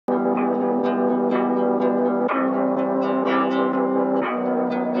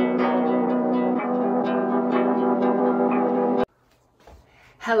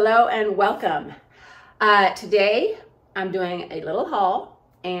Hello and welcome. Today I'm doing a little haul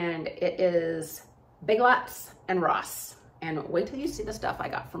and it is Big Lots and Ross. And wait till you see the stuff I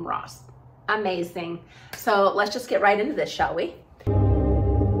got from Ross. Amazing. So let's just get right into this, shall we?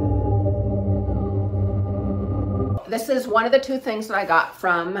 This is one of the two things that I got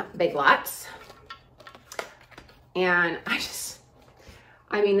from Big Lots. And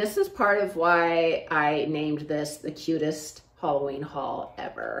I mean, this is part of why I named this the cutest Halloween haul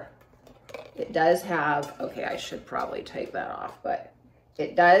ever. It does have, okay, I should probably take that off, but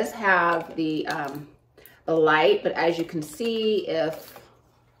it does have the light, but as you can see, if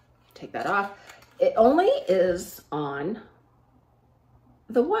take that off, it only is on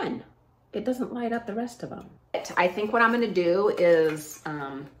the one. It doesn't light up the rest of them. I think what I'm gonna do is,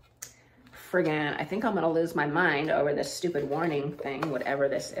 I think I'm gonna lose my mind over this stupid warning thing, whatever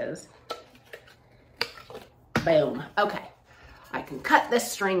this is. Boom, okay. I can cut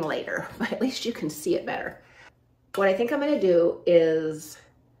this string later, but at least you can see it better. What I think I'm gonna do is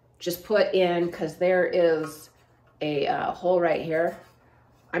just put in, because there is a hole right here,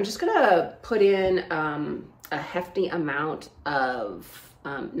 I'm just gonna put in a hefty amount of,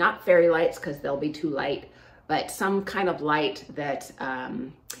 not fairy lights because they'll be too light, but some kind of light that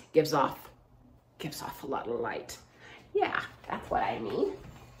gives off a lot of light. Yeah, that's what I mean.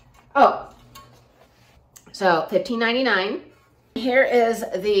 Oh, so $15.99. Here is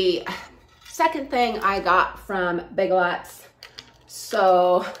the second thing I got from Big Lots.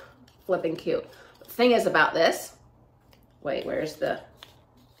 So flipping cute. The thing is about this, wait, where's the,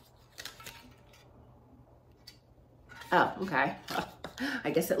 oh, okay.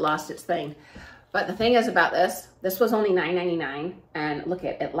 I guess it lost its thing. But the thing is about this was only $9.99, and look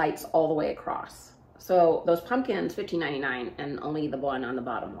at it lights all the way across. So those pumpkins, $15.99, and only the one on the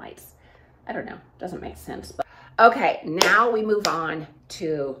bottom lights. I don't know, doesn't make sense. But okay, now we move on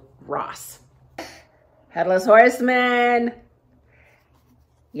to Ross. Headless Horseman.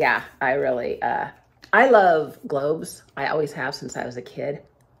 Yeah, I really, I love globes. I always have since I was a kid.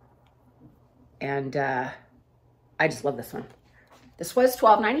 And I just love this one. This was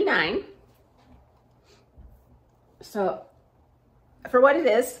 $12.99. So for what it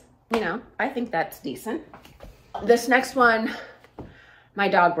is, you know, I think that's decent. This next one, my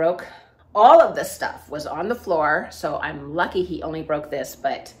dog broke. All of this stuff was on the floor, so I'm lucky he only broke this,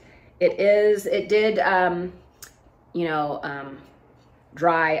 but it did, you know,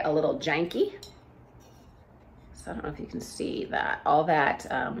 dry a little janky. So I don't know if you can see that, all that,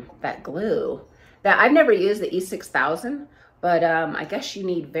 that glue. That I've never used the E6000, but I guess you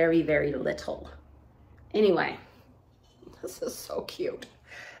need very, very little. Anyway, this is so cute.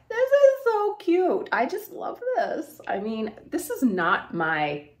 This is so cute. I just love this. I mean, this is not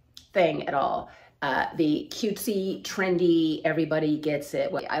my thing at all. The cutesy, trendy, everybody gets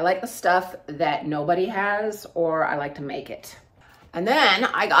it. I like the stuff that nobody has, or I like to make it. And then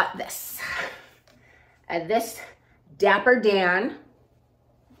I got this. This Dapper Dan.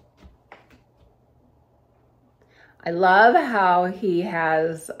 I love how he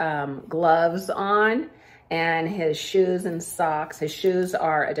has gloves on and his shoes and socks. His shoes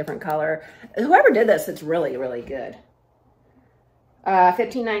are a different color. Whoever did this, it's really, really good.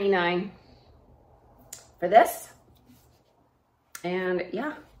 $15.99 for this. And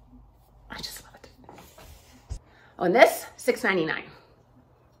yeah, I just love it. Oh, and this, $6.99.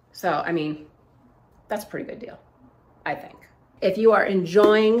 So, I mean, that's a pretty good deal, I think. If you are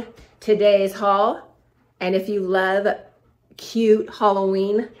enjoying today's haul, and if you love cute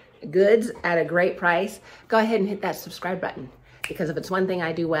Halloween goods at a great price, go ahead and hit that subscribe button. Because if it's one thing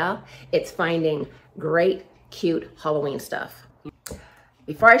I do well, it's finding great, cute Halloween stuff.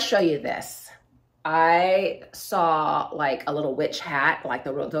 Before I show you this, I saw like a little witch hat, like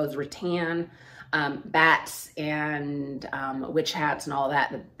those rattan bats and witch hats and all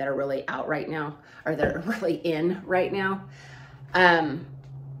that are really out right now, or that are really in right now. And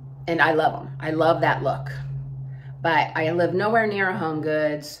I love them. I love that look. But I live nowhere near Home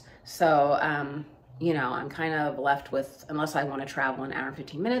Goods, so you know, I'm kind of left with, unless I want to travel an hour and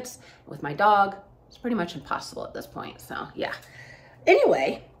 15 minutes with my dog, it's pretty much impossible at this point. So yeah.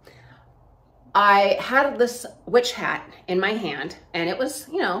 Anyway, I had this witch hat in my hand, and it was,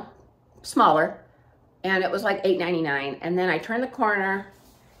 you know, smaller, and it was like $8.99. And then I turned the corner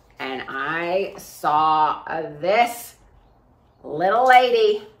and I saw this little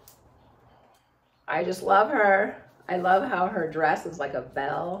lady. I just love her. I love how her dress is like a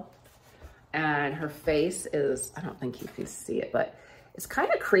bell, and her face is, I don't think you can see it, but it's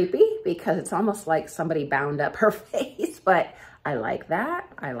kind of creepy because it's almost like somebody bound up her face, but I like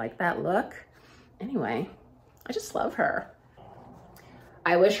that. I like that look. Anyway, I just love her.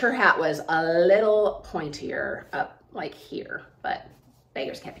 I wish her hat was a little pointier up like here, but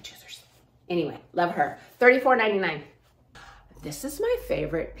beggars can't be choosers. Anyway, love her. $34.99. This is my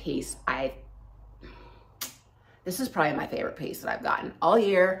favorite piece. This is probably my favorite piece that I've gotten all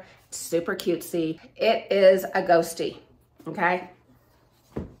year. It's super cutesy. It is a ghostie, okay?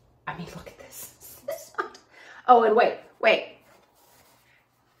 I mean, look at this. Oh, and wait.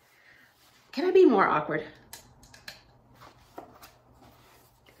 Can I be more awkward?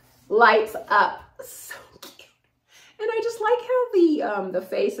 Lights up, so cute. And I just like how the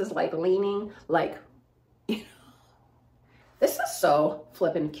face is like leaning, like, you know. This is so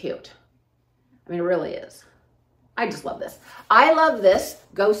flippin' cute. I mean, it really is. I just love this. I love this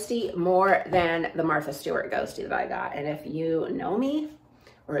ghostie more than the Martha Stewart ghostie that I got. And if you know me,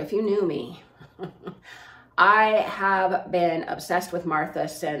 or if you knew me, I have been obsessed with Martha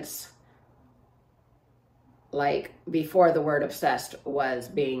since like before the word obsessed was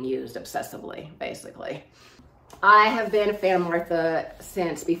being used obsessively, basically. I have been a fan of Martha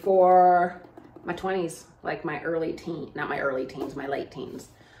since before my 20s, like my early teens, not my early teens, my late teens.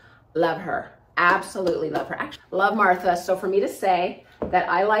 Love her. Absolutely love her. Actually, love Martha. So for me to say that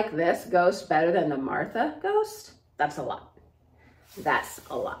I like this ghost better than the Martha ghost, that's a lot. That's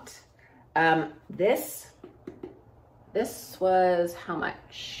a lot. This was how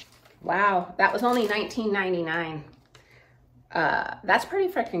much? Wow, that was only $19.99. That's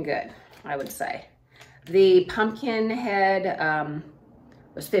pretty freaking good, I would say. The pumpkin head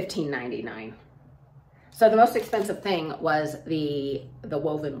was $15.99. So the most expensive thing was the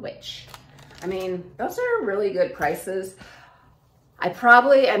woven witch. I mean, those are really good prices. I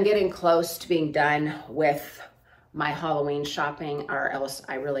probably am getting close to being done with my Halloween shopping, or else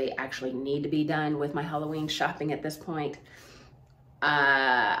I really actually need to be done with my Halloween shopping at this point.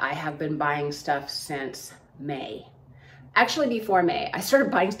 I have been buying stuff since May. Actually, before May. I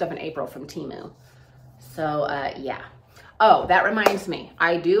started buying stuff in April from Temu. So, yeah. Oh, that reminds me.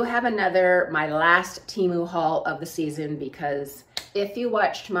 I do have my last Temu haul of the season, because if you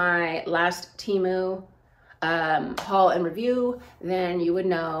watched my last Temu haul and review, then you would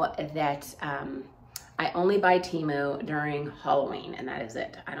know that I only buy Temu during Halloween, and that is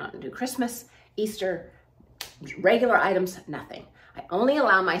it. I don't do Christmas, Easter, regular items, nothing. I only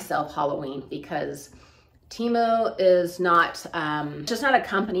allow myself Halloween because Temu is not, just not a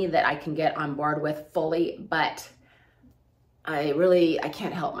company that I can get on board with fully, but I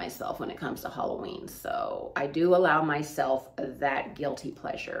can't help myself when it comes to Halloween. So I do allow myself that guilty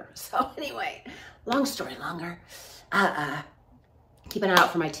pleasure. So anyway, long story longer, keep an eye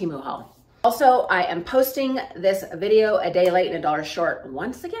out for my Temu haul. Also, I am posting this video a day late and $1 short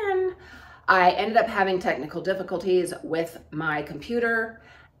once again. I ended up having technical difficulties with my computer,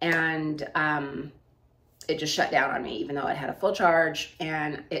 and it just shut down on me, even though it had a full charge,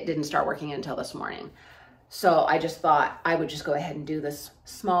 and it didn't start working until this morning. So I just thought I would just go ahead and do this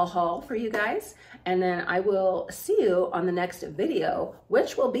small haul for you guys, and then I will see you on the next video,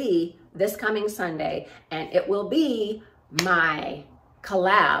 which will be this coming Sunday, and it will be my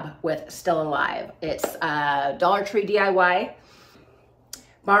collab with Still Alive. It's Dollar Tree DIY.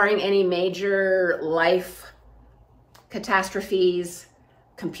 Barring any major life catastrophes,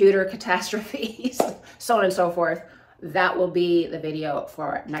 computer catastrophes, so on and so forth, that will be the video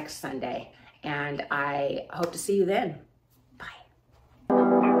for next Sunday. And I hope to see you then.